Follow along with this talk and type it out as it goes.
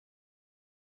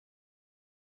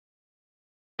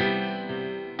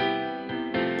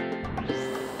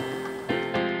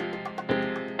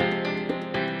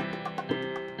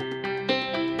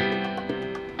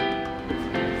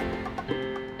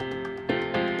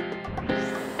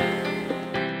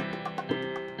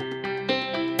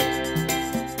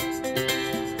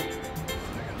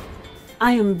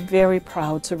I am very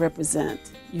proud to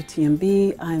represent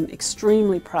UTMB. I'm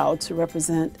extremely proud to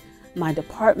represent my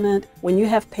department. When you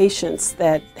have patients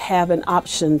that have an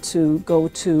option to go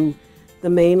to the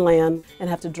mainland and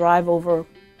have to drive over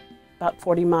about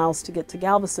 40 miles to get to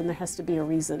Galveston, there has to be a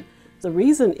reason. The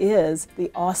reason is the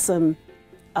awesome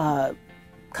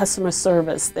customer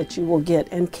service that you will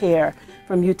get and care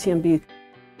from UTMB.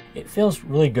 It feels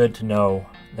really good to know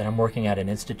that I'm working at an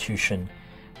institution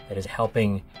that is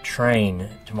helping train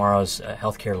tomorrow's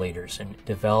healthcare leaders and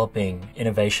developing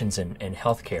innovations in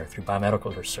healthcare through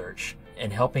biomedical research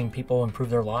and helping people improve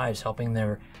their lives, helping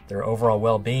their overall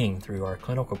well-being through our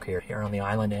clinical care here on the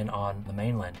island and on the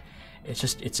mainland. It's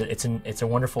just, it's a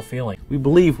wonderful feeling. We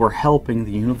believe we're helping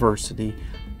the university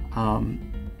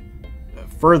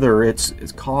further its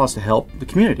cause to help the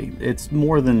community. It's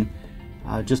more than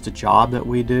just a job that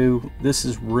we do. This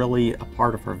is really a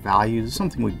part of our values, it's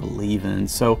something we believe in.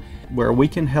 So where we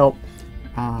can help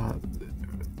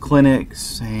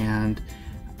clinics and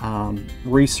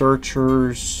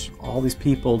researchers, all these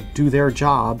people do their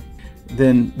job,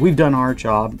 then we've done our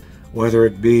job. Whether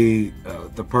it be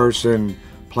the person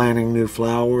planting new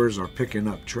flowers or picking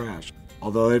up trash.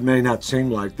 Although it may not seem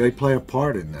like, they play a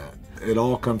part in that. It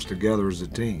all comes together as a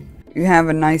team. You have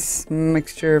a nice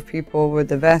mixture of people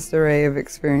with a vast array of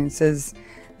experiences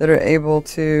that are able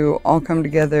to all come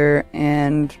together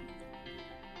and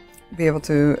be able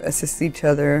to assist each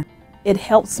other. It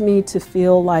helps me to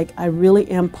feel like I really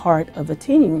am part of a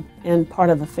team and part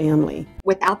of a family.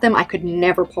 Without them, I could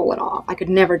never pull it off. I could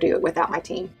never do it without my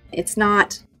team. It's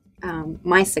not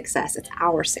my success, it's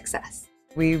our success.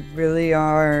 We really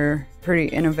are pretty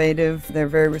innovative. They're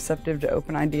very receptive to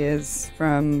open ideas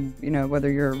from,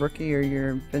 whether you're a rookie or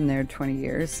you've been there 20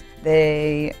 years.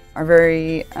 They are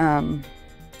very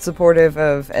supportive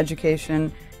of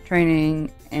education,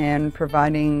 training, and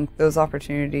providing those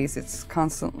opportunities. It's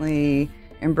constantly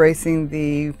embracing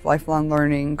the lifelong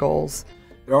learning goals.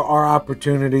 There are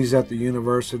opportunities at the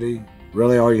university.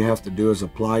 Really all you have to do is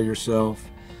apply yourself,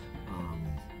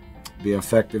 be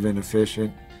effective and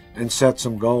efficient, and set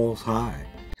some goals high.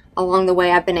 Along the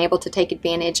way, I've been able to take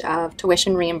advantage of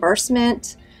tuition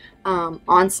reimbursement,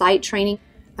 on-site training.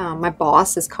 My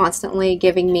boss is constantly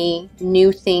giving me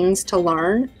new things to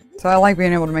learn. So I like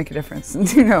being able to make a difference.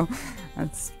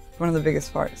 That's one of the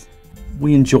biggest parts.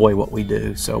 We enjoy what we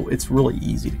do, so it's really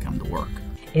easy to come to work.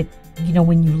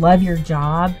 When you love your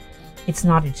job, it's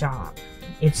not a job.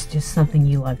 It's just something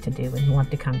you love to do and you want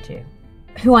to come to.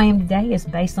 Who I am today is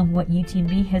based on what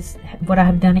what I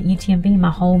have done at UTMB.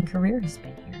 My whole career has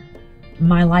been here.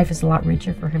 My life is a lot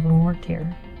richer for having worked here.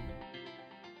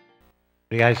 What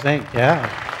do you guys think? Yeah.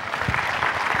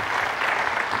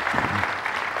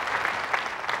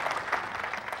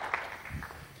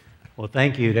 Well,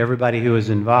 thank you to everybody who was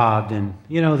involved. And,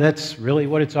 that's really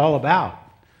what it's all about.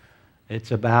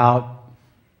 It's about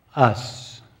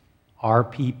us, our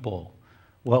people,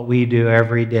 what we do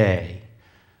every day.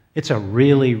 It's a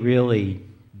really, really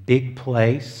big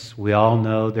place. We all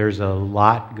know there's a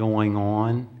lot going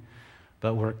on,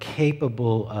 but we're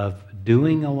capable of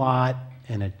doing a lot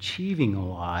and achieving a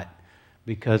lot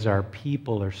because our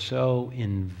people are so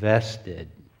invested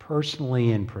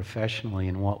personally and professionally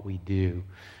in what we do.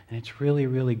 And it's really,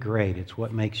 really great. It's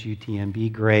what makes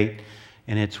UTMB great,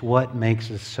 and it's what makes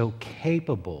us so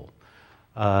capable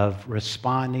of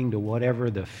responding to whatever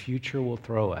the future will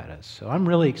throw at us. So I'm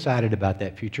really excited about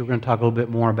that future. We're going to talk a little bit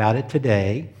more about it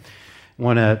today. I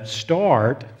want to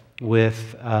start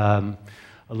with a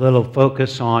little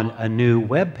focus on a new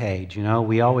web page.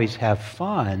 We always have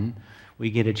fun.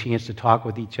 We get a chance to talk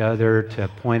with each other, to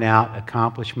point out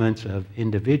accomplishments of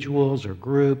individuals or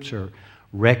groups or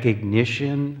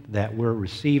recognition that we're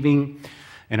receiving.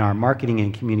 And our marketing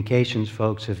and communications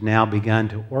folks have now begun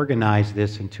to organize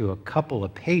this into a couple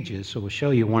of pages, so we'll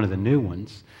show you one of the new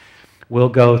ones. We'll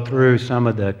go through some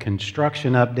of the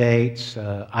construction updates,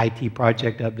 IT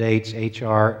project updates,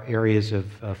 HR areas of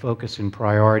focus and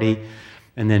priority,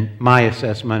 and then my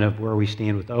assessment of where we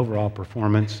stand with overall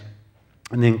performance,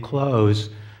 and then close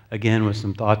again with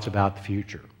some thoughts about the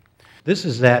future. This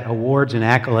is that awards and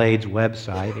accolades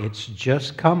website. It's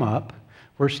just come up.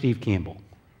 Where's Steve Campbell?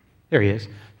 There he is.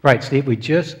 Right, Steve, we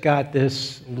just got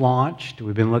this launched.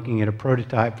 We've been looking at a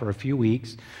prototype for a few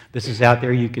weeks. This is out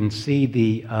there. You can see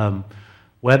the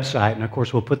website, and of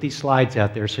course we'll put these slides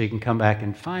out there so you can come back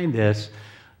and find this.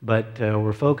 But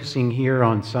we're focusing here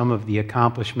on some of the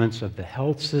accomplishments of the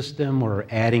health system. We're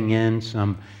adding in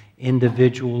some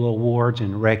individual awards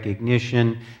and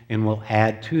recognition, and we'll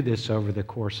add to this over the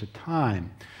course of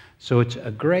time. So it's a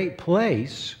great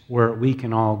place where we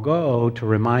can all go to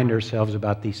remind ourselves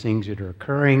about these things that are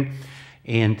occurring.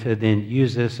 and to then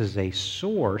use this as a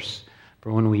source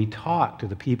for when we talk to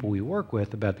the people we work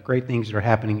with about the great things that are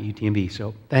happening at UTMB.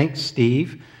 So thanks,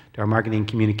 Steve, to our marketing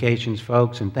communications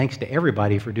folks, and thanks to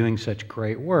everybody for doing such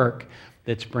great work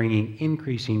that's bringing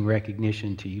increasing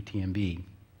recognition to UTMB.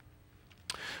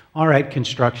 All right,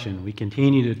 construction. We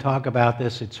continue to talk about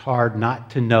this. It's hard not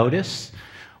to notice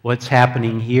what's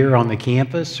happening here on the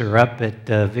campus or up at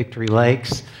Victory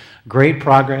Lakes. Great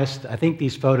progress. I think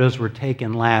these photos were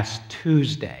taken last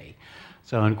Tuesday.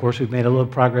 So, and of course, we've made a little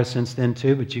progress since then,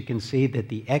 too, but you can see that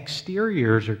the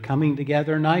exteriors are coming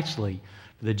together nicely.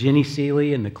 For the Jenny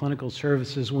Seeley and the Clinical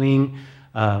Services Wing,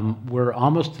 we're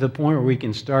almost to the point where we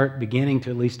can start beginning to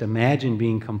at least imagine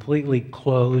being completely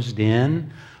closed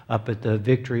in up at the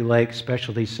Victory Lake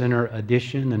Specialty Center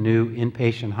addition, the new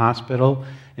inpatient hospital.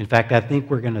 In fact, I think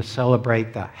we're going to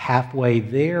celebrate the halfway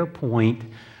there point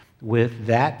with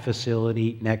that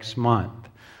facility next month.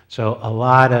 So a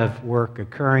lot of work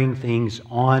occurring, things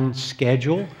on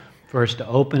schedule for us to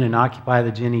open and occupy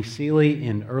the Jenny Seeley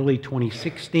in early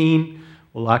 2016.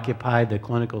 We'll occupy the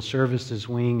Clinical Services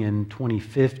Wing in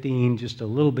 2015, just a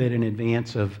little bit in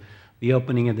advance of the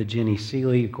opening of the Jenny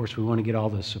Seeley. Of course, we want to get all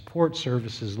the support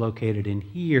services located in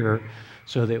here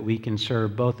so that we can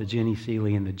serve both the Jenny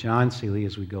Seeley and the John Seeley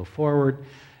as we go forward.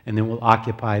 And then we'll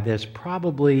occupy this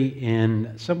probably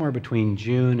in somewhere between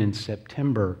June and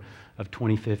September of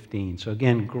 2015. So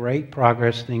again, great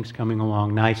progress, things coming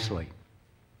along nicely.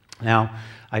 Now,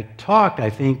 I talked, I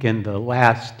think, in the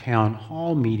last town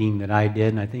hall meeting that I did,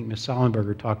 and I think Ms.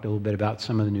 Sollenberger talked a little bit about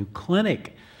some of the new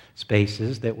clinic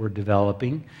spaces that we're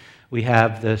developing. We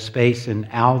have the space in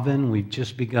Alvin. We've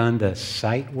just begun the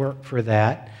site work for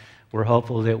that. We're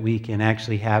hopeful that we can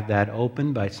actually have that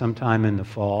open by sometime in the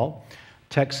fall.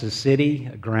 Texas City,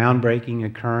 a groundbreaking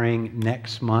occurring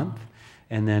next month,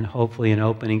 and then hopefully an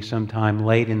opening sometime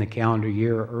late in the calendar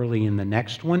year, early in the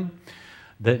next one.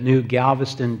 The new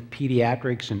Galveston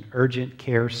Pediatrics and Urgent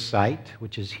Care site,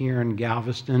 which is here in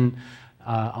Galveston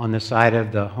on the side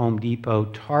of the Home Depot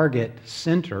Target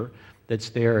Center that's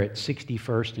there at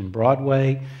 61st and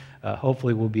Broadway.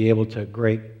 Hopefully we'll be able to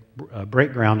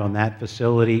break ground on that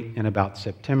facility in about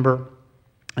September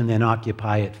and then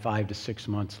occupy it 5 to 6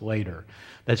 months later.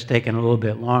 That's taken a little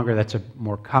bit longer. That's a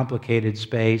more complicated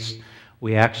space.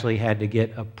 We actually had to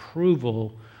get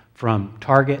approval from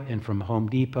Target and from Home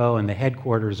Depot and the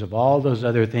headquarters of all those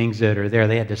other things that are there.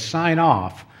 They had to sign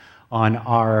off on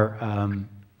our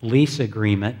lease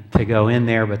agreement to go in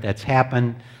there, but that's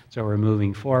happened, so we're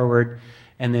moving forward.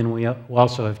 And then we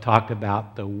also have talked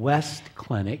about the West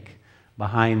Clinic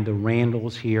behind the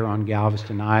Randalls here on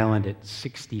Galveston Island at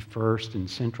 61st and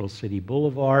Central City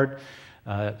Boulevard.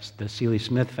 The Seeley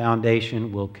Smith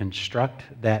Foundation will construct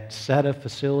that set of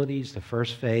facilities. The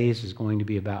first phase is going to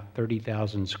be about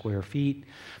 30,000 square feet.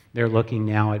 They're looking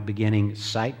now at beginning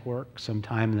site work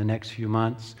sometime in the next few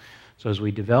months. So as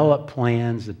we develop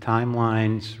plans, the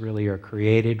timelines really are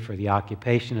created for the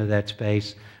occupation of that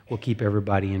space. We'll keep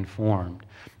everybody informed.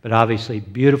 But obviously,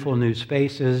 beautiful new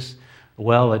spaces,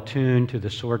 well attuned to the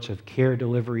sorts of care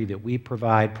delivery that we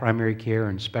provide, primary care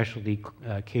and specialty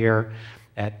care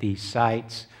at these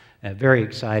sites. Very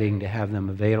exciting to have them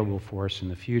available for us in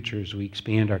the future as we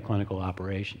expand our clinical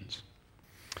operations.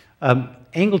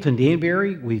 Angleton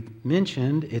Danbury, we've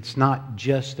mentioned, it's not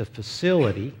just a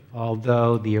facility,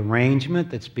 although the arrangement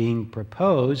that's being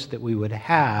proposed that we would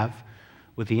have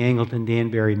with the Angleton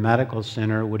Danbury Medical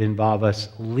Center would involve us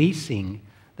leasing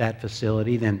that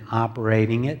facility, then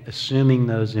operating it, assuming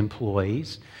those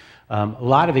employees. A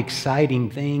lot of exciting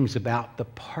things about the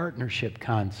partnership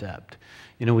concept.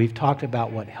 You know, we've talked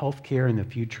about what healthcare in the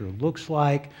future looks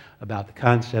like, about the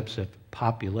concepts of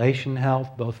population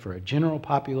health, both for a general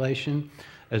population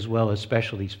as well as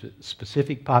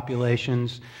specialty-specific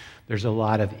populations. There's a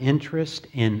lot of interest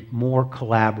in more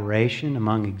collaboration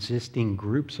among existing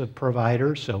groups of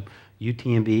providers, so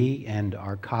UTMB and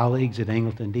our colleagues at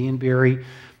Angleton Danbury.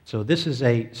 So this is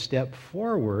a step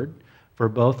forward for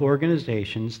both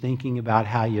organizations, thinking about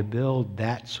how you build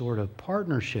that sort of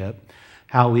partnership,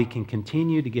 how we can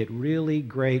continue to get really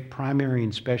great primary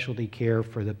and specialty care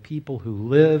for the people who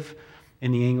live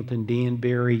in the Angleton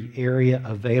Danbury area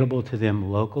available to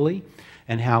them locally,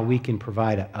 and how we can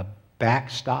provide a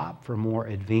backstop for more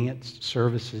advanced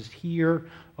services here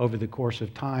over the course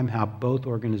of time, how both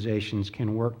organizations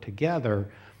can work together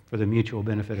for the mutual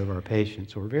benefit of our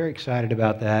patients. So we're very excited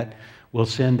about that. We'll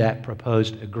send that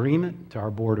proposed agreement to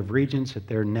our Board of Regents at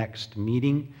their next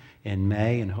meeting in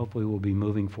May, and hopefully we'll be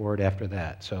moving forward after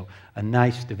that. So a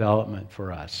nice development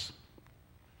for us.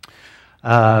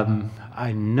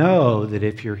 I know that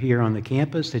if you're here on the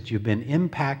campus that you've been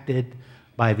impacted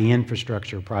by the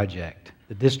infrastructure project,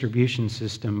 the distribution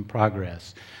system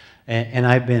progress. And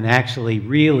I've been actually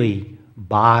really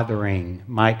bothering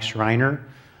Mike Schreiner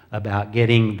about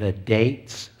getting the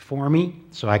dates for me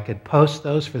so I could post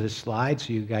those for the slide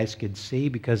so you guys could see,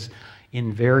 because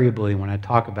invariably when I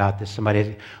talk about this, somebody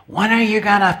says, when are you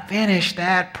going to finish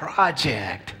that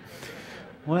project?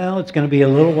 Well, it's going to be a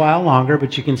little while longer,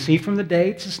 but you can see from the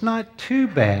dates it's not too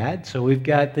bad. So we've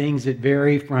got things that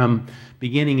vary from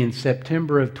beginning in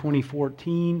September of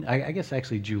 2014, I guess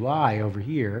actually July over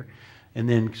here, and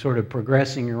then sort of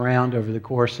progressing around over the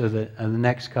course of the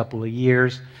next couple of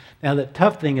years. Now, the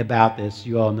tough thing about this,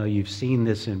 you all know, you've seen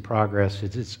this in progress,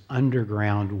 is it's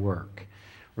underground work.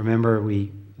 Remember,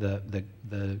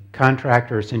 the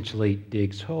contractor essentially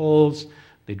digs holes,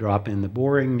 they drop in the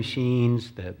boring machines,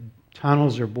 the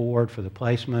tunnels are bored for the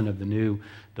placement of the new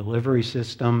delivery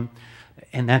system,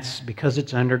 and that's because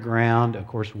it's underground. Of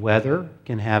course, weather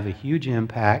can have a huge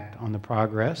impact on the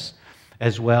progress,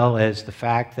 as well as the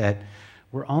fact that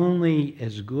we're only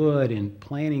as good in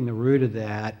planning the route of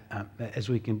that as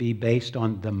we can be based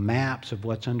on the maps of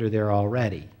what's under there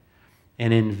already.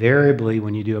 And invariably,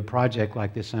 when you do a project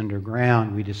like this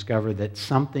underground, we discover that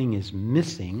something is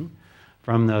missing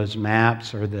from those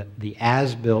maps, or the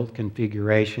as-built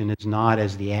configuration is not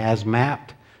as the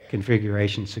as-mapped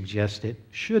configuration suggests it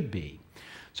should be.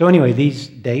 So anyway, these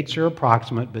dates are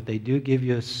approximate, but they do give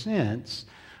you a sense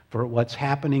for what's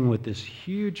happening with this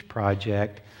huge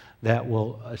project that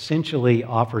will essentially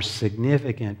offer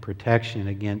significant protection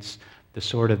against the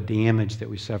sort of damage that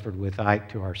we suffered with Ike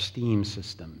to our steam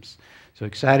systems. So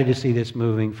excited to see this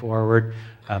moving forward.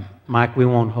 Mike, we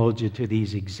won't hold you to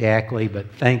these exactly, but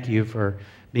thank you for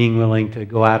being willing to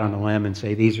go out on a limb and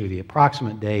say these are the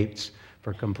approximate dates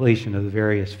for completion of the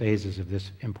various phases of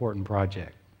this important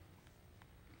project.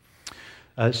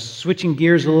 Switching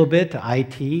gears a little bit to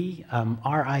IT,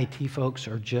 our IT folks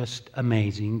are just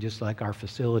amazing, just like our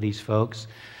facilities folks.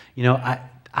 You know,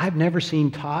 I've never seen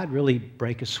Todd really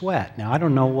break a sweat. Now, I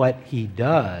don't know what he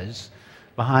does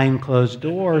behind closed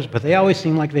doors, but they always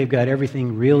seem like they've got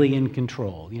everything really in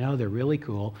control. You know, they're really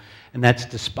cool, and that's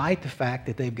despite the fact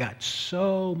that they've got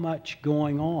so much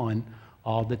going on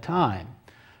all the time.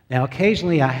 Now,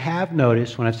 occasionally I have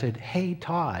noticed when I've said, hey,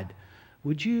 Todd,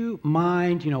 would you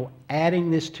mind, adding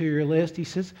this to your list? He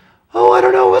says, oh, I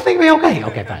don't know, we'll think of it.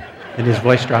 Okay, fine. And his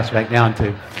voice drops back down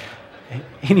too.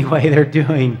 Anyway, they're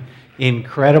doing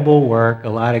incredible work, a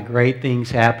lot of great things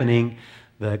happening.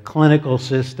 The clinical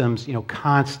systems,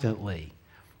 constantly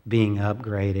being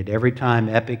upgraded. Every time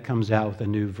Epic comes out with a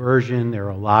new version, there are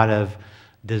a lot of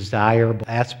desirable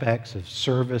aspects of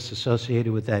service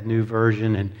associated with that new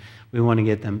version, and we want to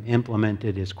get them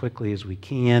implemented as quickly as we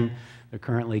can. They're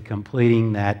currently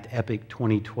completing that Epic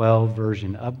 2012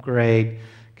 version upgrade,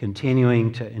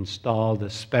 continuing to install the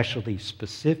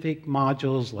specialty-specific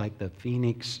modules like the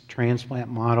Phoenix transplant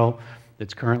model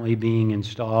that's currently being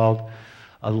installed.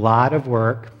 A lot of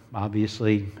work,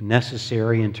 obviously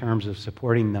necessary in terms of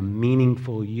supporting the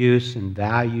meaningful use and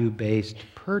value-based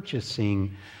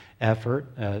purchasing effort.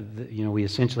 We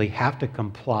essentially have to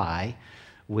comply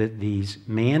with these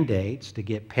mandates to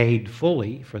get paid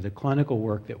fully for the clinical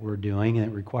work that we're doing,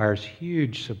 and it requires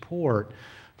huge support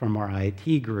from our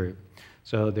IT group.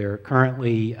 So they're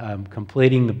currently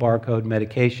completing the barcode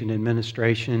medication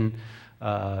administration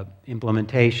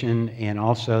implementation, and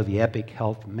also the Epic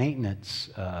Health Maintenance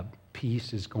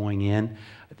piece is going in.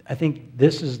 I think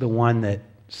this is the one that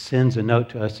sends a note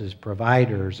to us as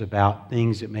providers about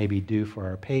things that may be due for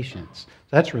our patients.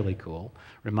 So that's really cool.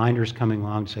 Reminders coming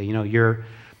along say, your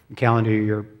calendar,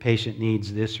 your patient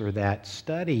needs this or that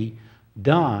study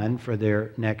done for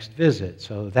their next visit.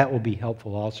 So that will be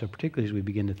helpful also, particularly as we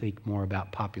begin to think more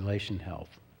about population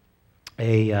health.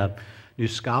 A new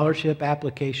scholarship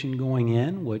application going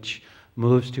in, which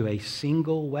moves to a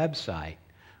single website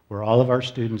where all of our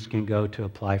students can go to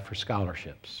apply for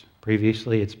scholarships.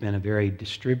 Previously, it's been a very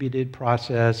distributed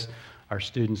process. Our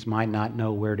students might not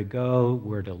know where to go,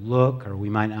 where to look, or we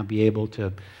might not be able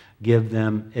to give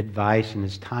them advice in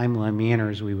as timely a manner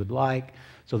as we would like.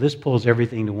 So this pulls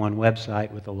everything to one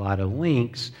website with a lot of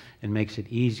links and makes it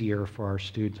easier for our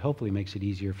students, hopefully makes it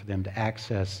easier for them to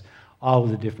access all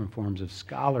of the different forms of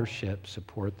scholarship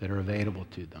support that are available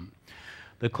to them.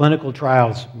 The clinical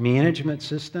trials management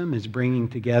system is bringing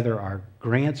together our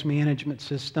grants management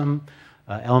system,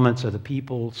 elements of the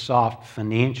PeopleSoft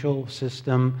financial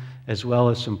system, as well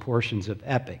as some portions of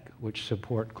Epic, which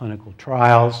support clinical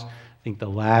trials. I think the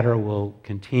latter will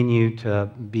continue to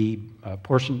be,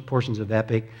 portions of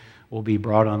Epic will be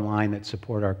brought online that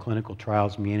support our clinical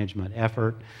trials management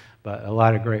effort, but a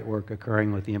lot of great work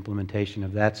occurring with the implementation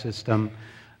of that system.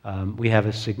 We have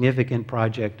a significant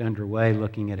project underway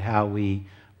looking at how we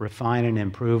refine and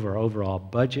improve our overall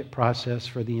budget process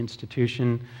for the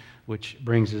institution, which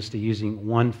brings us to using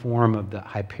one form of the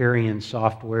Hyperion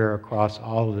software across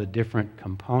all of the different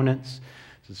components.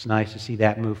 So it's nice to see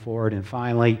that move forward. And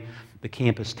finally, the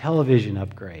campus television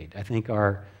upgrade. I think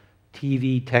our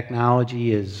TV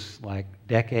technology is like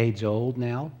decades old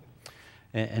now.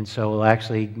 And so we'll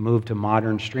actually move to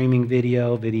modern streaming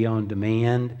video, video on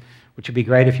demand, which would be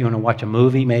great if you want to watch a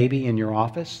movie maybe in your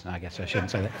office. I guess I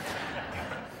shouldn't say that.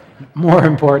 More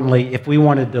importantly, if we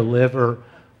want to deliver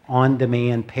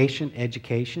on-demand patient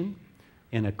education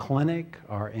in a clinic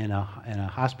or in a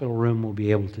hospital room, we'll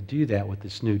be able to do that with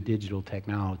this new digital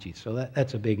technology. So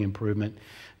that's a big improvement.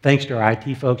 Thanks to our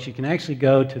IT folks, you can actually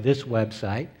go to this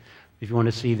website if you want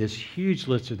to see this huge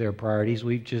list of their priorities.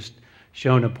 We've just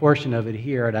shown a portion of it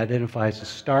here. It identifies a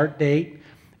start date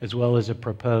as well as a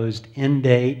proposed end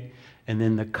date, and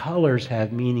then the colors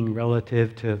have meaning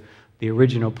relative to the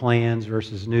original plans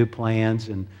versus new plans,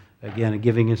 and again,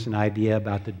 giving us an idea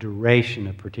about the duration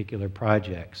of particular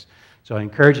projects. So I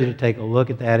encourage you to take a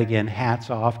look at that. Again, hats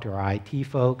off to our IT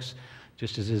folks,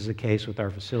 just as is the case with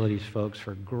our facilities folks,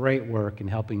 for great work in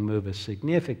helping move a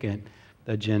significant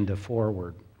agenda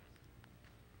forward.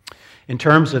 In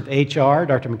terms of HR,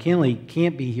 Dr. McKinley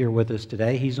can't be here with us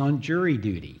today. He's on jury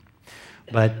duty.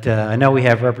 But I know we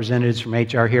have representatives from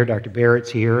HR here. Dr. Barrett's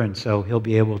here, and so he'll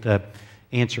be able to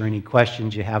answer any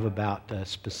questions you have about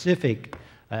specific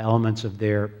elements of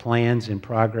their plans in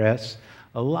progress.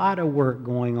 A lot of work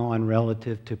going on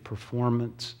relative to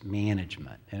performance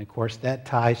management. And of course, that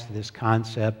ties to this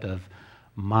concept of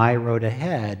My Road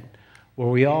Ahead, where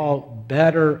we all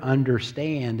better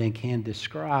understand and can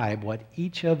describe what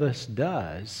each of us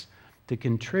does to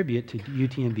contribute to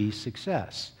UTMB's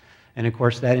success. And of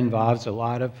course, that involves a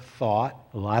lot of thought,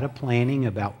 a lot of planning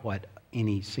about what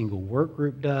any single work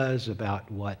group does,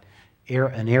 about what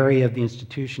an area of the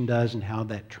institution does, and how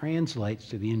that translates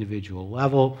to the individual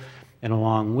level. And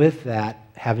along with that,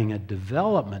 having a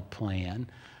development plan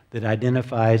that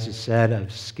identifies a set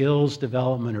of skills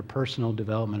development or personal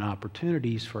development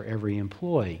opportunities for every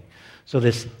employee. So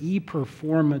this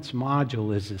e-performance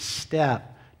module is a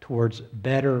step towards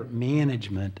better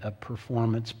management of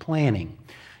performance planning.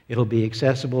 It'll be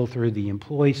accessible through the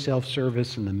employee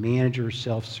self-service and the manager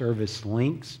self-service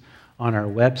links on our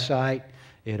website.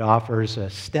 It offers a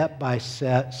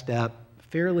step-by-step,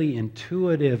 fairly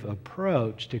intuitive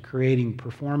approach to creating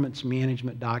performance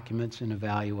management documents and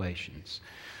evaluations.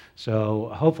 So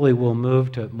hopefully we'll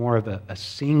move to more of a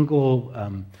single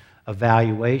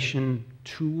evaluation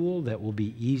tool that will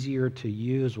be easier to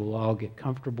use. We'll all get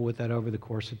comfortable with that over the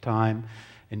course of time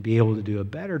and be able to do a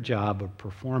better job of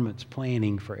performance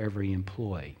planning for every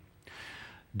employee.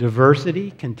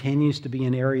 Diversity continues to be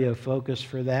an area of focus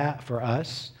for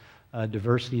us.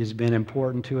 Diversity has been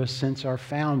important to us since our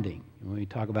founding. When we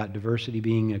talk about diversity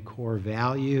being a core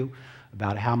value,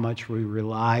 about how much we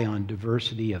rely on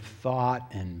diversity of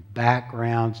thought and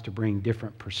backgrounds to bring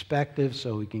different perspectives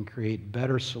so we can create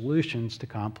better solutions to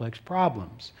complex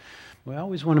problems. We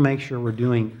always want to make sure we're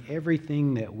doing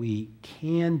everything that we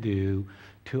can do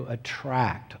to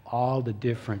attract all the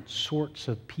different sorts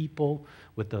of people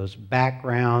with those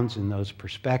backgrounds and those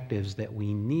perspectives that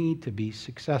we need to be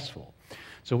successful.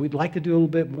 So we'd like to do a little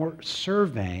bit more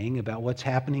surveying about what's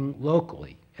happening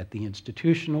locally. At the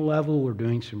institutional level, we're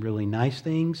doing some really nice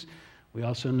things. We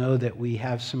also know that we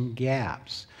have some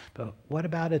gaps. But what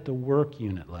about at the work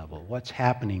unit level? What's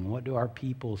happening? What do our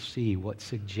people see? What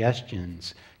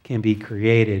suggestions can be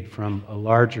created from a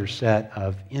larger set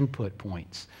of input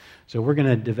points? So we're going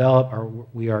to develop, or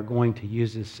we are going to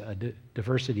use this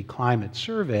diversity climate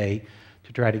survey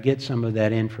to try to get some of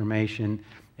that information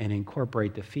and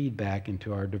incorporate the feedback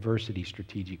into our diversity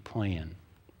strategic plan.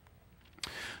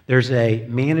 There's a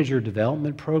manager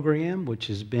development program which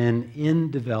has been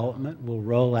in development, will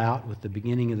roll out with the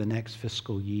beginning of the next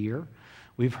fiscal year.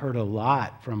 We've heard a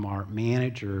lot from our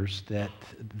managers that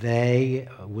they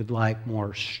would like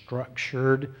more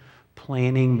structured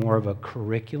planning, more of a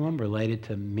curriculum related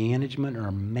to management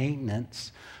or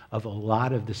maintenance of a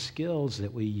lot of the skills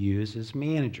that we use as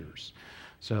managers.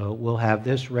 So we'll have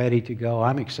this ready to go.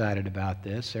 I'm excited about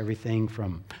this. Everything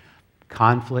from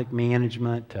conflict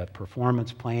management to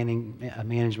performance planning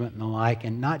management and the like,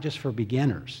 and not just for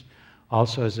beginners.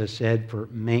 Also, as I said, for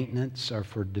maintenance or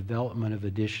for development of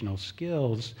additional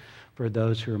skills for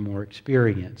those who are more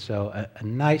experienced. So a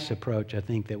nice approach, I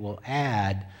think, that will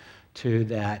add to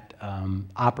that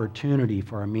opportunity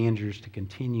for our managers to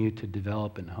continue to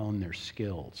develop and hone their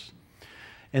skills.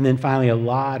 And then finally, a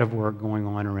lot of work going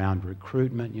on around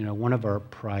recruitment. You know, one of our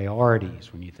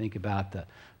priorities when you think about the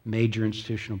major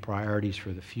institutional priorities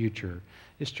for the future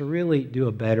is to really do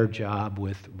a better job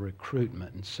with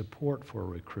recruitment and support for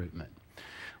recruitment.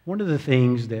 One of the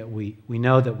things that we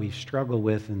know that we've struggled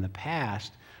with in the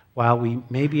past, while we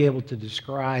may be able to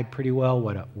describe pretty well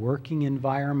what a working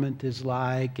environment is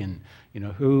like and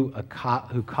who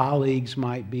colleagues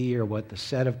might be or what the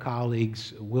set of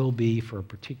colleagues will be for a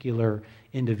particular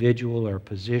individual or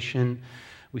position,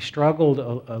 we struggled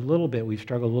a little bit. We've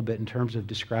struggled a little bit in terms of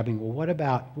describing, well, what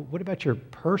about your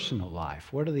personal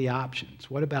life? What are the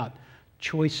options? What about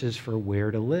choices for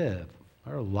where to live?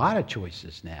 There are a lot of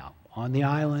choices now. On the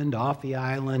island, off the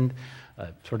island,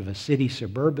 sort of a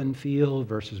city-suburban feel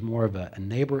versus more of a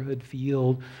neighborhood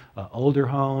feel, older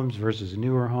homes versus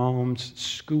newer homes,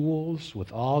 schools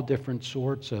with all different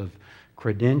sorts of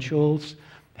credentials.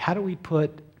 How do we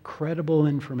put credible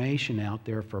information out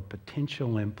there for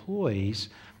potential employees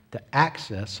to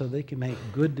access so they can make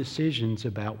good decisions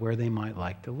about where they might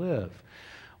like to live?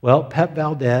 Well, Pep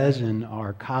Valdez and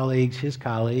his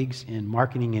colleagues in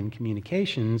marketing and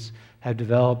communications have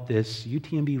developed this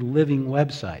UTMB Living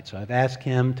website. So I've asked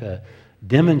him to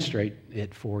demonstrate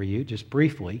it for you just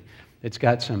briefly. It's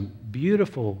got some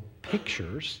beautiful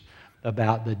pictures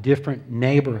about the different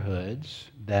neighborhoods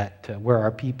where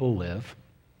our people live.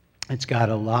 It's got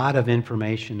a lot of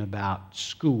information about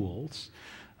schools.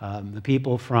 The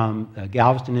people from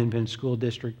Galveston Independent School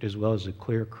District as well as the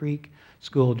Clear Creek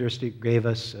School District gave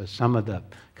us some of the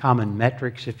common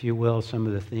metrics, if you will, some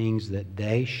of the things that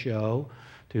they show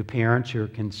to parents who are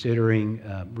considering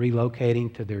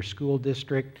relocating to their school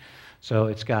district. So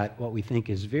it's got what we think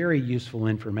is very useful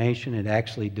information. It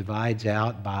actually divides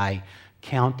out by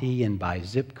county and by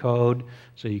zip code,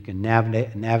 so you can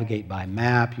navigate by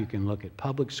map. You can look at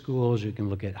public schools. You can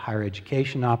look at higher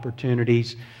education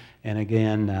opportunities. And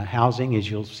again, housing, as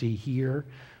you'll see here,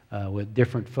 with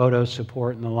different photo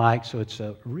support and the like. So it's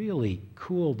a really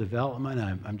cool development.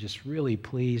 I'm just really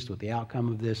pleased with the outcome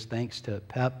of this. Thanks to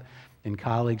Pep and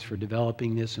colleagues for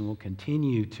developing this, and we'll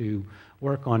continue to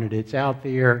work on it. It's out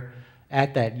there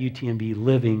at that UTMB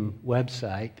Living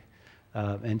website.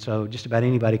 And so just about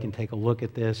anybody can take a look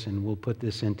at this, and we'll put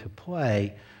this into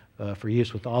play for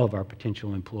use with all of our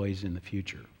potential employees in the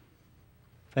future.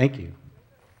 Thank you.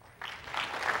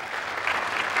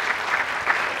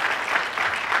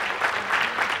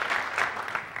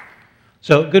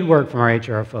 So good work from our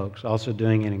HR folks, also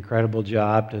doing an incredible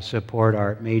job to support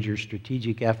our major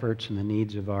strategic efforts and the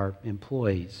needs of our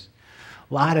employees.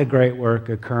 A lot of great work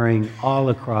occurring all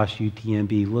across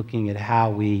UTMB, looking at how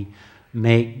we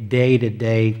make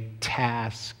day-to-day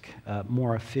tasks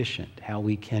more efficient, how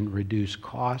we can reduce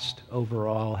cost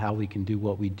overall, how we can do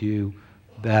what we do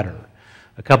better.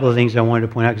 A couple of things I wanted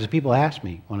to point out, because people ask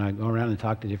me when I go around and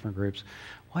talk to different groups,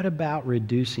 what about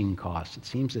reducing costs? It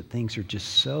seems that things are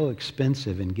just so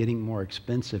expensive and getting more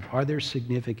expensive. Are there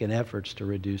significant efforts to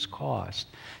reduce cost?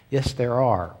 Yes, there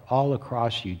are, all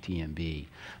across UTMB.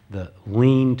 The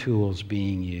lean tools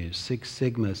being used, Six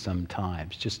Sigma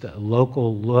sometimes, just a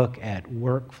local look at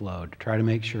workflow to try to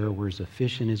make sure we're as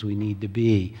efficient as we need to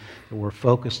be, that we're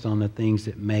focused on the things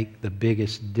that make the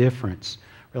biggest difference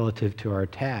relative to our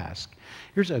task.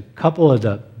 Here's a couple of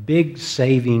the big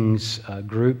savings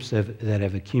groups that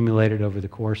have accumulated over the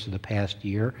course of the past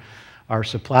year. Our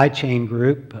supply chain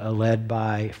group, led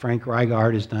by Frank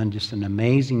Reigard, has done just an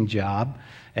amazing job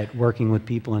at working with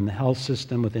people in the health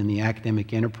system within the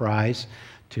academic enterprise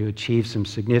to achieve some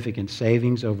significant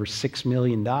savings, over $6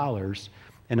 million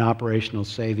in operational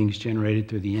savings generated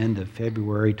through the end of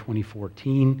February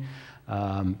 2014.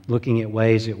 Looking at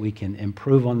ways that we can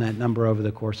improve on that number over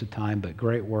the course of time, but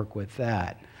great work with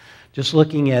that. Just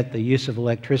looking at the use of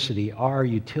electricity, our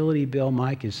utility bill,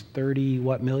 Mike, is 30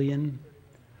 what million?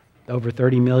 Over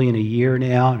 30 million a year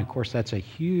now, and of course that's a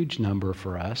huge number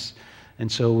for us. And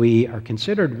so we are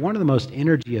considered one of the most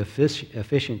energy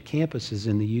efficient campuses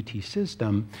in the UT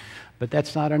system, but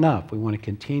that's not enough. We want to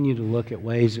continue to look at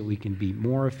ways that we can be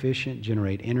more efficient,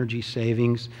 generate energy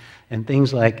savings, and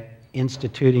things like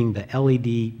instituting the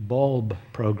LED bulb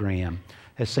program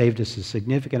has saved us a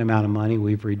significant amount of money.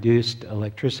 We've reduced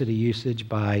electricity usage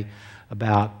by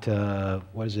about,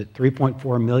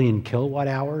 3.4 million kilowatt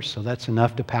hours, so that's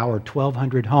enough to power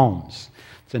 1,200 homes.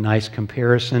 It's a nice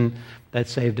comparison. That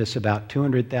saved us about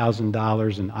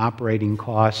 $200,000 in operating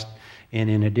cost, and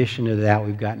in addition to that,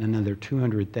 we've gotten another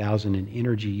 $200,000 in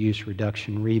energy use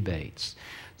reduction rebates.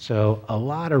 So a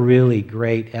lot of really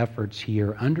great efforts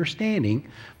here, understanding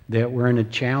that we're in a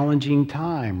challenging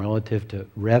time relative to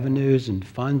revenues and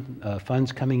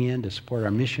funds coming in to support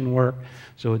our mission work.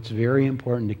 So it's very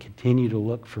important to continue to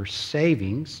look for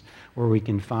savings where we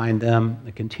can find them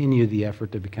and continue the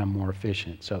effort to become more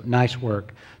efficient. So nice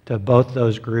work to both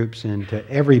those groups and to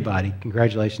everybody.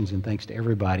 Congratulations and thanks to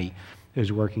everybody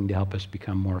who's working to help us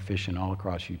become more efficient all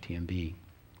across UTMB.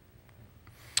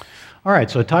 All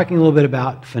right, so talking a little bit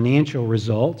about financial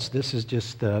results, this is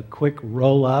just a quick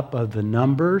roll-up of the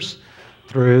numbers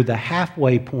through the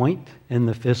halfway point in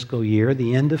the fiscal year,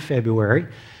 the end of February.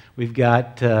 We've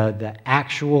got the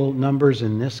actual numbers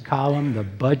in this column, the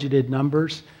budgeted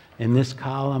numbers in this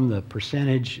column, the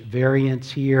percentage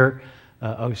variance here,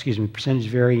 percentage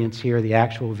variance here, the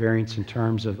actual variance in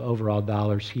terms of overall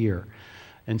dollars here.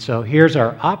 And so here's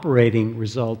our operating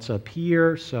results up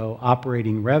here. So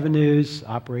operating revenues,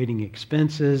 operating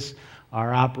expenses,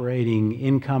 our operating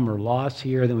income or loss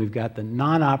here. Then we've got the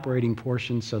non-operating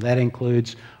portion. So that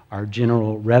includes our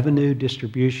general revenue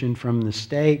distribution from the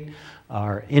state,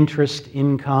 our interest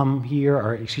income here,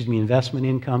 investment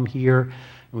income here.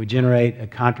 And we generate a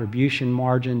contribution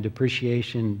margin,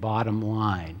 depreciation, bottom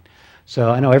line. So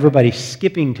I know everybody's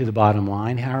skipping to the bottom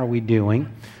line. How are we doing?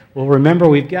 Well, remember,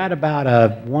 we've got about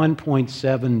a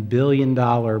 $1.7 billion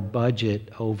budget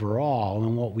overall,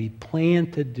 and what we plan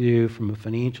to do from a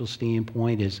financial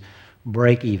standpoint is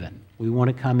break even. We want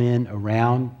to come in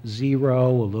around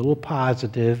zero, a little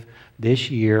positive this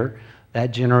year. That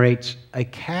generates a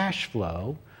cash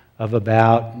flow of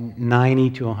about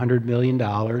 $90 to $100 million,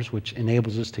 which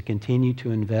enables us to continue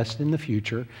to invest in the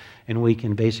future, and we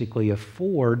can basically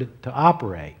afford to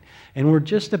operate. And we're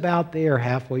just about there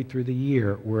halfway through the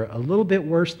year. We're a little bit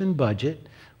worse than budget.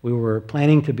 We were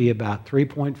planning to be about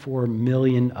 $3.4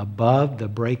 million above the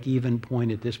break-even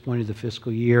point at this point of the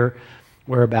fiscal year.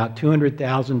 We're about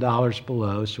 $200,000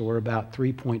 below, so we're about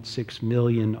 $3.6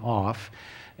 million off.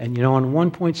 And you know, on a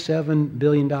 $1.7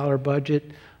 billion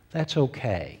budget, that's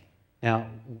okay. Now,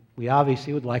 we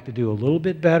obviously would like to do a little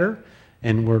bit better,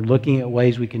 and we're looking at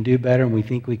ways we can do better, and we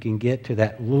think we can get to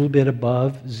that little bit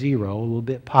above zero, a little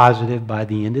bit positive by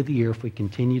the end of the year if we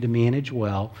continue to manage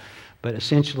well. But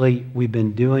essentially, we've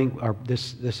been doing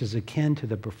this is akin to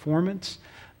the performance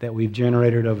that we've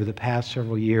generated over the past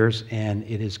several years, and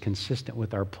it is consistent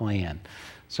with our plan.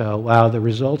 So while the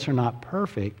results are not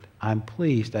perfect, I'm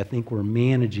pleased. I think we're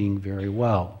managing very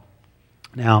well.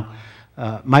 Now,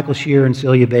 Michael Shear and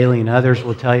Celia Bailey and others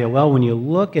will tell you, well, when you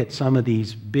look at some of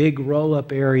these big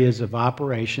roll-up areas of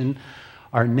operation,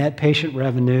 our net patient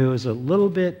revenue is a little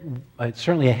bit, it's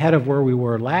certainly ahead of where we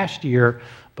were last year,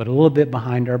 but a little bit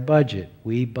behind our budget.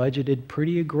 We budgeted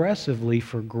pretty aggressively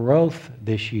for growth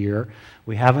this year.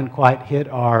 We haven't quite hit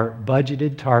our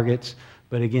budgeted targets,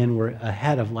 but again, we're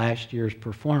ahead of last year's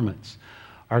performance.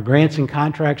 Our grants and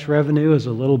contracts revenue is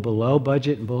a little below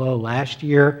budget and below last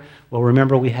year. Well,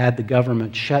 remember, we had the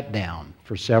government shutdown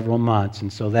for several months,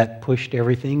 and so that pushed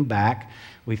everything back.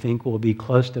 We think we'll be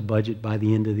close to budget by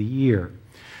the end of the year.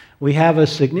 We have a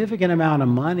significant amount of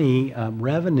money,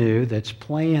 revenue, that's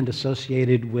planned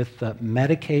associated with the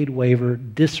Medicaid waiver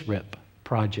DSRIP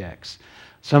projects.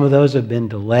 Some of those have been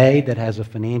delayed. That has a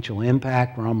financial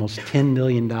impact. We're almost $10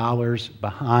 million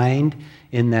behind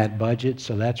in that budget,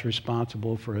 so that's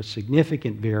responsible for a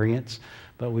significant variance.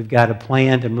 But we've got a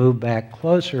plan to move back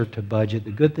closer to budget.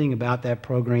 The good thing about that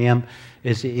program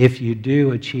is if you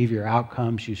do achieve your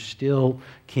outcomes, you still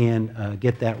can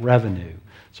get that revenue.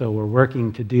 So we're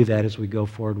working to do that as we go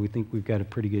forward. We think we've got a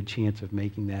pretty good chance of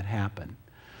making that happen.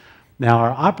 Now,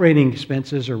 our operating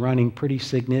expenses are running pretty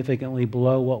significantly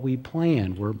below what we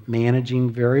planned. We're managing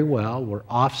very well. We're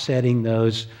offsetting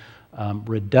those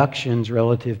reductions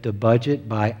relative to budget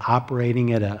by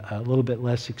operating at a little bit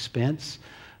less expense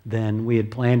than we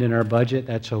had planned in our budget.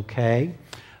 That's okay.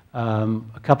 A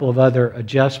couple of other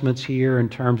adjustments here in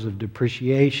terms of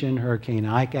depreciation, Hurricane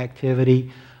Ike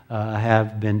activity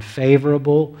have been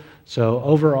favorable. So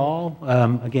overall,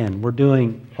 again, we're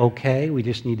doing okay. We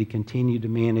just need to continue to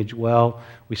manage well.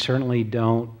 We certainly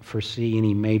don't foresee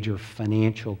any major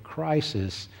financial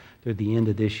crisis through the end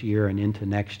of this year and into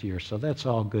next year. So that's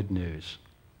all good news.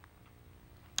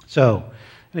 So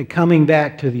coming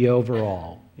back to the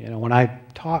overall, when I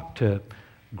talk to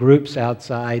groups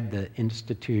outside the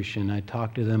institution, I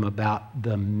talk to them about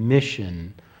the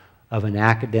mission of an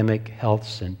academic health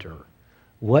center.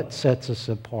 What sets us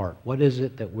apart? What is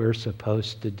it that we're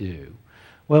supposed to do?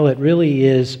 Well, it really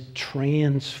is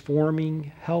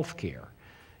transforming healthcare.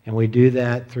 And we do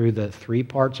that through the three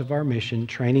parts of our mission: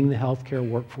 training the healthcare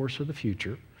workforce of the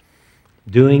future,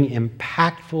 doing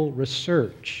impactful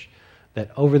research that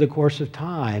over the course of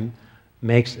time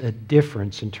makes a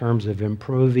difference in terms of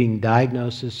improving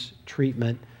diagnosis,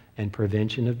 treatment, and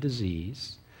prevention of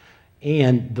disease,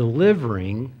 and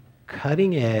delivering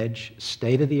cutting-edge,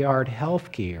 state-of-the-art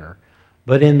health care,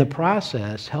 but in the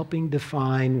process, helping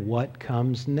define what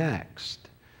comes next.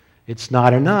 It's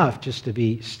not enough just to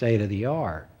be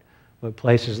state-of-the-art. What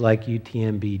places like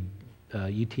UTMB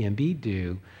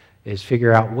do is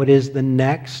figure out what is the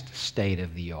next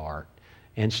state-of-the-art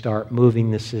and start moving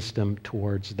the system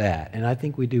towards that. And I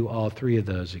think we do all three of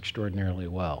those extraordinarily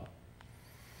well.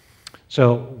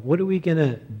 So what are we going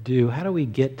to do? How do we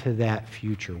get to that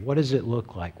future? What does it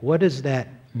look like? What does that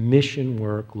mission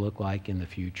work look like in the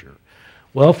future?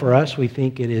 Well, for us, we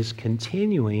think it is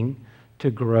continuing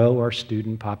to grow our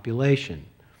student population.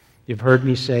 You've heard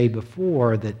me say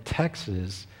before that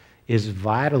Texas is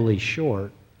vitally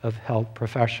short of health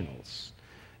professionals.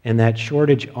 And that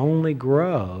shortage only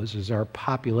grows as our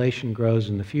population grows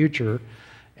in the future,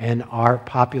 and our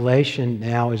population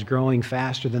now is growing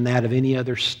faster than that of any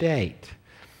other state.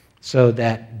 So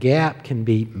that gap can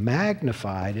be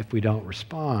magnified if we don't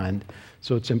respond.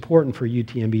 So it's important for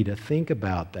UTMB to think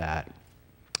about that,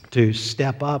 to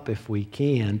step up if we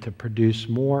can, to produce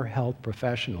more health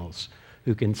professionals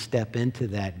who can step into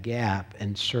that gap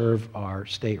and serve our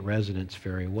state residents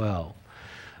very well.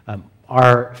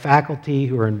 Our faculty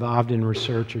who are involved in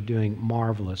research are doing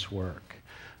marvelous work.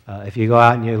 If you go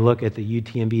out and you look at the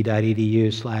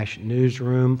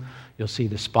utmb.edu/newsroom, you'll see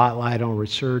the spotlight on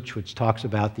research, which talks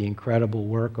about the incredible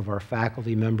work of our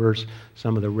faculty members,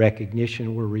 some of the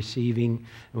recognition we're receiving,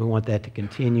 and we want that to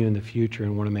continue in the future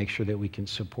and want to make sure that we can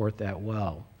support that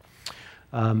well.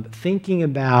 Thinking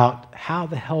about how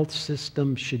the health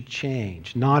system should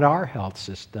change, not our health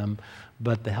system,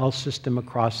 but the health system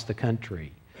across the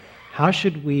country. How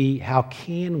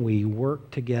can we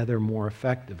work together more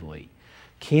effectively?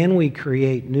 Can we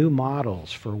create new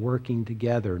models for working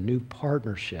together, new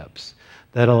partnerships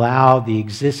that allow the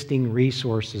existing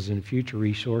resources and future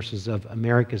resources of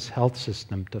America's health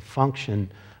system to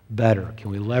function better?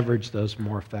 Can we leverage those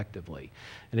more effectively?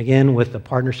 And again, with the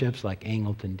partnerships like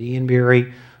Angleton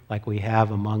Danbury, like we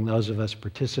have among those of us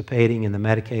participating in the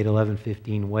Medicaid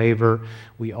 1115 waiver,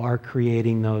 we are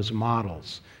creating those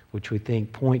models, which we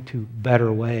think point to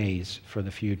better ways for the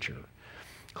future.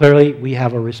 Clearly, we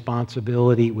have a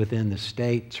responsibility within the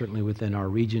state, certainly within our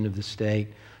region of the state,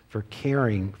 for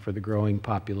caring for the growing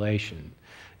population.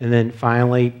 And then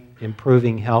finally,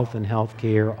 improving health and health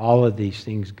care. All of these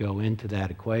things go into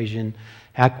that equation.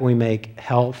 How can we make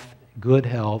health, good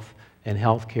health, and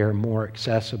health care more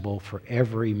accessible for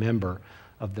every member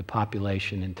of the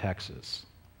population in Texas?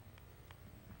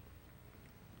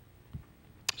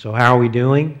 So how are we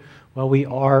doing? Well, we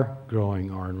are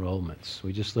growing our enrollments.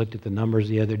 We just looked at the numbers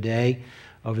the other day.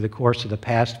 Over the course of the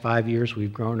past 5 years,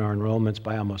 we've grown our enrollments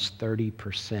by almost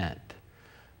 30%.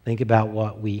 Think about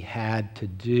what we had to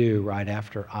do right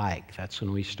after Ike. That's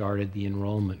when we started the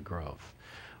enrollment growth.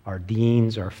 Our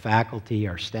deans, our faculty,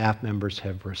 our staff members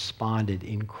have responded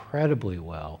incredibly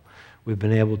well. We've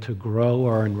been able to grow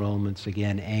our enrollments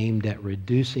again, aimed at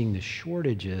reducing the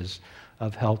shortages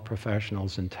of health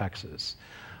professionals in Texas.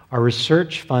 Our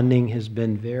research funding has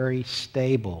been very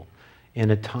stable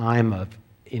in a time of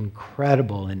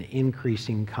incredible and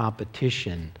increasing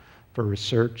competition for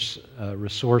research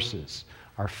resources.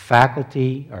 Our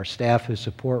faculty, our staff who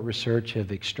support research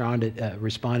have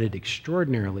responded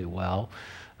extraordinarily well,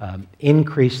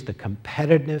 increased the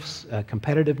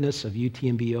competitiveness of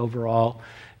UTMB overall,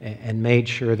 and made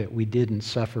sure that we didn't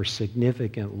suffer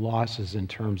significant losses in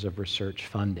terms of research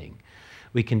funding.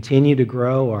 We continue to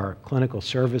grow our clinical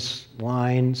service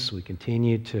lines. We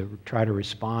continue to try to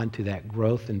respond to that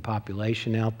growth in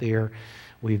population out there.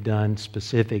 We've done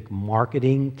specific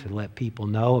marketing to let people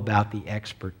know about the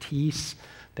expertise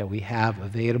that we have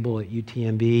available at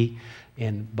UTMB.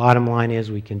 And bottom line is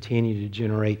we continue to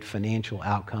generate financial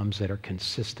outcomes that are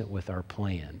consistent with our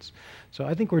plans. So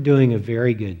I think we're doing a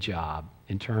very good job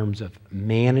in terms of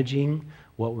managing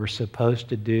what we're supposed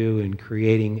to do and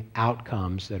creating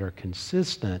outcomes that are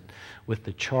consistent with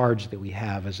the charge that we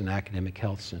have as an academic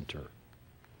health center.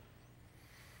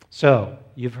 So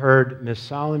you've heard Ms.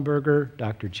 Sollenberger,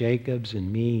 Dr. Jacobs,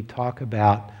 and me talk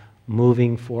about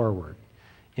moving forward,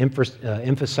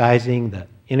 emphasizing the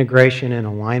integration and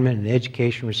alignment in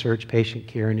education, research, patient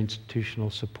care, and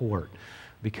institutional support,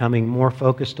 becoming more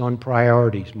focused on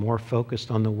priorities, more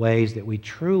focused on the ways that we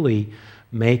truly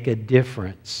make a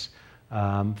difference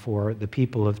for the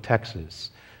people of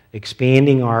Texas,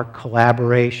 expanding our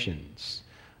collaborations,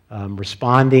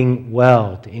 responding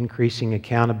well to increasing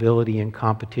accountability and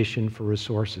competition for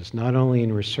resources, not only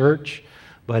in research,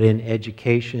 but in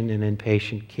education and in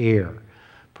patient care,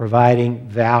 providing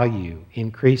value,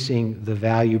 increasing the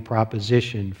value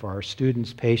proposition for our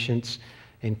students, patients,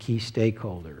 and key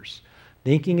stakeholders.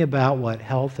 Thinking about what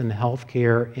health and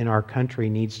healthcare in our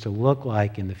country needs to look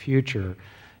like in the future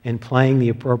and playing the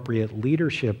appropriate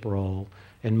leadership role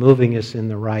and moving us in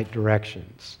the right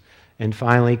directions. And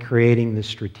finally, creating the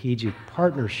strategic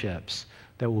partnerships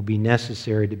that will be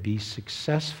necessary to be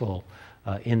successful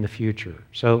in the future.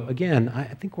 So again, I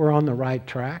think we're on the right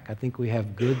track. I think we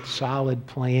have good, solid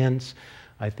plans.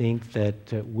 I think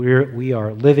that we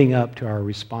are living up to our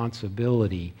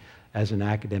responsibility as an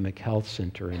academic health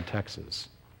center in Texas.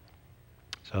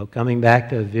 So coming back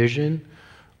to vision,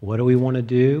 what do we want to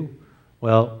do?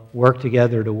 Well, work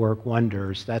together to work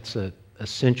wonders. That's an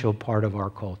essential part of our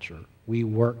culture. We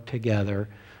work together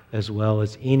as well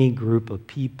as any group of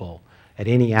people at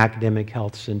any academic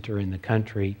health center in the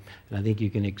country. And I think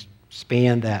you can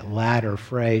expand that latter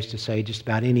phrase to say just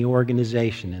about any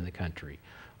organization in the country.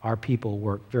 Our people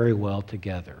work very well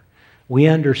together. We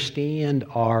understand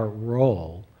our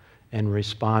role and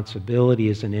responsibility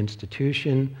as an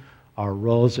institution, our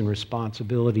roles and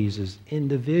responsibilities as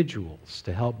individuals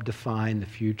to help define the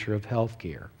future of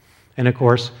healthcare. And of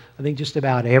course, I think just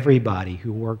about everybody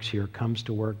who works here comes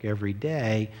to work every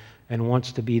day and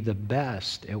wants to be the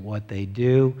best at what they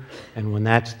do. And when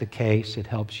that's the case, it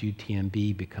helps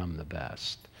UTMB become the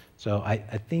best. So I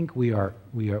think we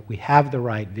have the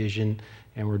right vision,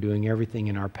 and we're doing everything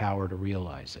in our power to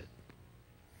realize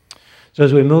it. So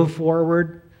as we move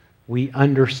forward, we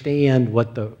understand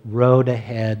what the road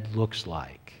ahead looks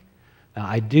like. Now,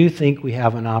 I do think we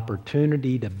have an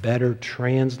opportunity to better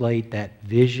translate that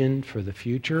vision for the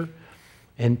future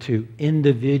into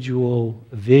individual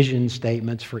vision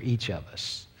statements for each of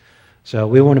us. So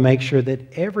we want to make sure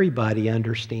that everybody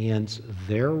understands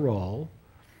their role,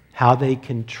 how they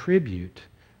contribute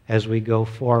as we go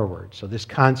forward. So this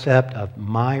concept of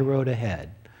my road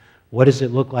ahead, what does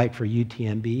it look like for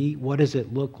UTMB? What does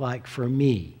it look like for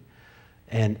me?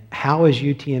 And how is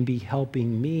UTMB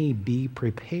helping me be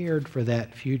prepared for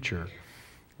that future?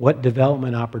 What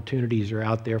development opportunities are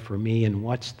out there for me, and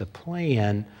what's the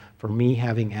plan for me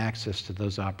having access to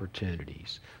those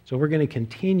opportunities? So we're going to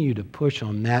continue to push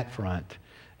on that front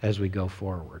as we go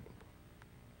forward.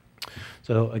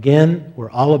 So again,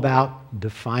 we're all about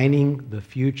defining the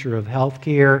future of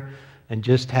healthcare, and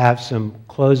just have some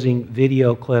closing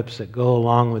video clips that go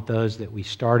along with those that we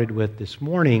started with this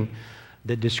morning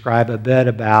that describe a bit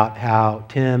about how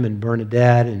Tim and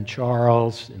Bernadette and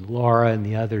Charles and Laura and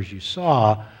the others you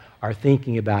saw are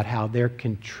thinking about how they're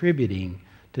contributing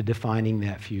to defining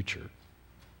that future.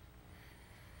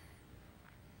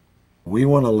 We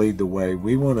want to lead the way.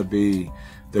 We want to be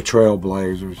the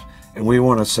trailblazers, and we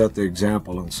want to set the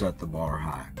example and set the bar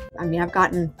high. I mean, I've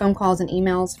gotten phone calls and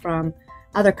emails from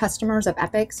other customers of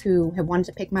Epic's who have wanted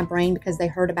to pick my brain because they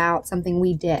heard about something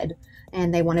we did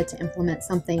and they wanted to implement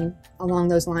something along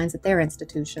those lines at their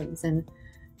institutions. And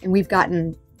we've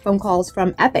gotten phone calls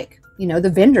from Epic, you know, the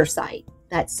vendor site,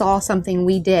 that saw something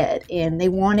we did and they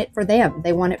want it for them.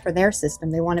 They want it for their system.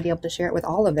 They want to be able to share it with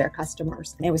all of their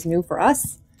customers. And it was new for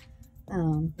us,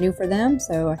 new for them.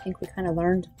 So I think we kind of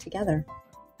learned together.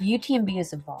 UTMB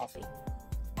is evolving.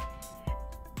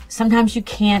 Sometimes you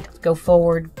can't go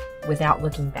forward without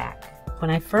looking back. When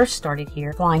I first started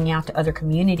here, flying out to other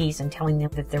communities and telling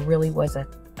them that there really was a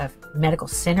medical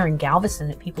center in Galveston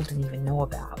that people didn't even know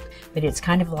about. But it's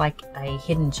kind of like a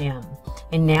hidden gem.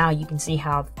 And now you can see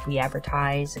how we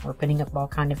advertise, and we're putting up all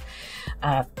kind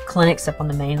of clinics up on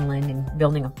the mainland and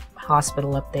building a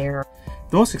hospital up there.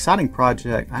 The most exciting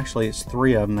project, actually it's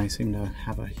 3 of them, they seem to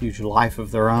have a huge life of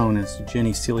their own, is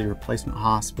Jenny Seeley Replacement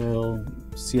Hospital,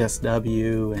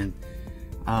 CSW, and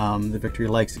the Victory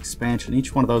Lakes expansion.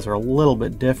 Each one of those are a little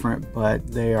bit different, but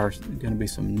they are going to be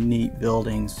some neat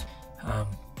buildings.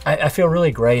 I feel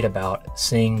really great about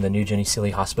seeing the new Jenny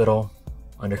Seeley Hospital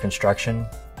under construction,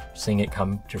 seeing it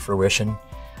come to fruition,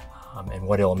 and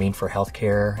what it will mean for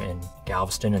healthcare in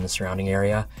Galveston and the surrounding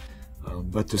area.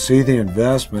 But to see the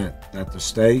investment that the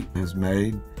state has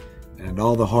made and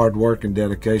all the hard work and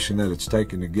dedication that it's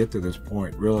taken to get to this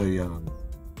point really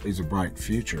is a bright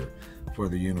future for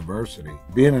the university.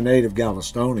 Being a native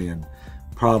Galvestonian,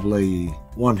 probably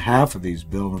 1/2 of these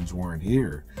buildings weren't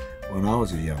here when I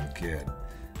was a young kid,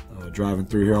 driving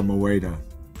through here on my way to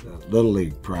Little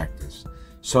League practice.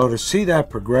 So to see that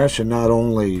progression, not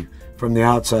only from the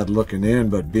outside looking in,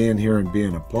 but being here and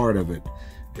being a part of it,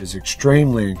 is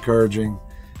extremely encouraging,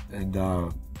 and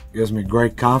gives me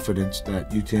great confidence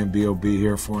that UTMB will be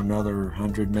here for another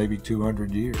 100, maybe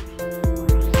 200 years.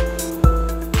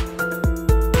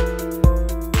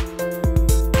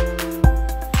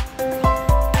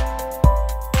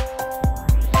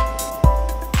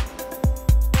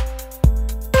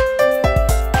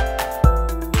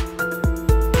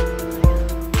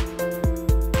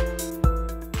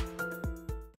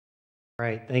 All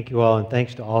right, thank you all, and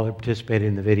thanks to all who participated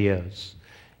in the videos.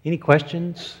 Any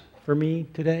questions for me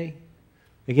today?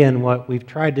 Again, what we've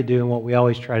tried to do and what we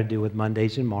always try to do with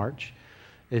Mondays in March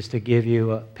is to give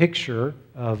you a picture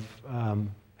of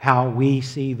how we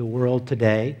see the world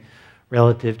today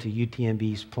relative to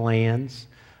UTMB's plans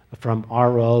from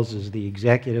our roles as the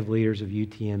executive leaders of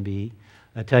UTMB.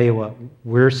 I tell you what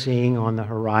we're seeing on the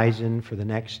horizon for the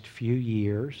next few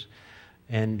years,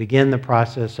 and begin the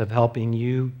process of helping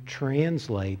you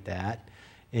translate that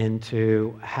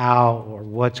into how or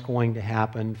what's going to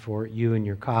happen for you and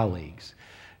your colleagues.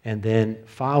 And then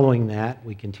following that,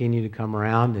 we continue to come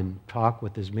around and talk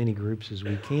with as many groups as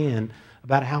we can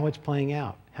about how it's playing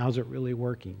out. How's it really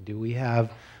working? Do we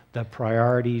have the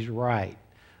priorities right?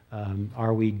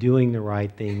 Are we doing the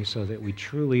right things so that we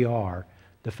truly are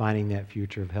defining that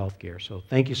future of healthcare? So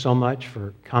thank you so much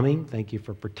for coming. Thank you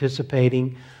for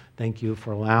participating. Thank you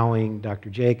for allowing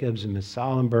Dr. Jacobs and Ms.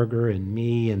 Sollenberger and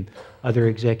me and other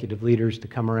executive leaders to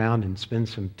come around and spend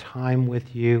some time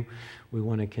with you. We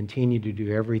want to continue to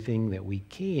do everything that we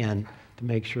can to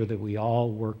make sure that we all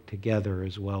work together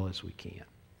as well as we can.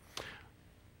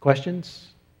 Questions?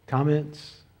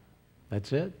 Comments?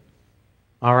 That's it?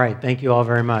 All right. Thank you all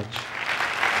very much.